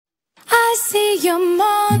I see your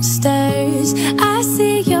monsters, I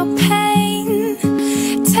see your pain.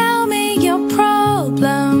 Tell me your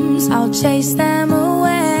problems, I'll chase them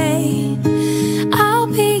away. I'll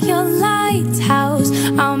be your lighthouse,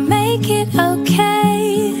 I'll make it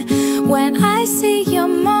okay. When I see your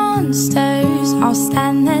monsters, I'll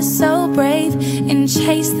stand there so brave and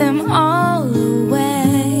chase them all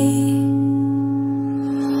away.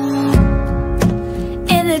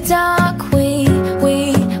 In the dark we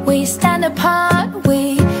stand apart.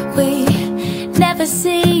 We never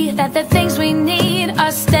see that the things we need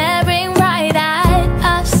are staring right at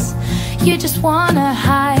us. You just wanna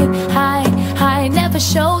hide, never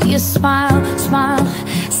show your smile.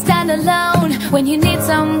 Stand alone when you need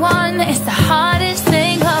someone. It's the hardest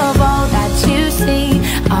thing of all that you see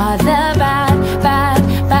are the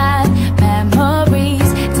bad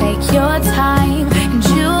memories. Take your time and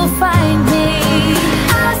you'll find me.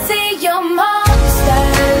 I see your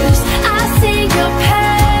monsters, I see your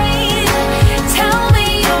pain. Tell me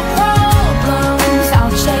your problems,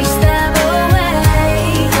 I'll chase them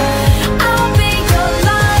away. I'll be your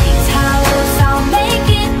lighthouse, I'll make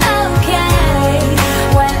it okay.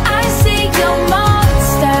 When I see your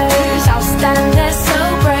monsters, I'll stand there so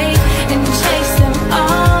brave and chase them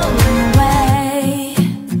all away.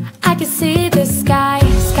 I can see the sky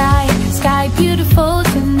beautiful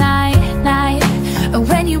tonight.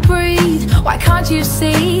 When you breathe, why can't you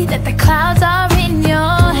see that the clouds are in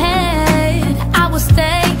your head? I will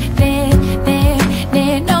stay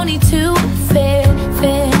near, no need to fear.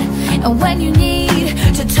 And when you need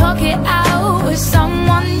to talk it out,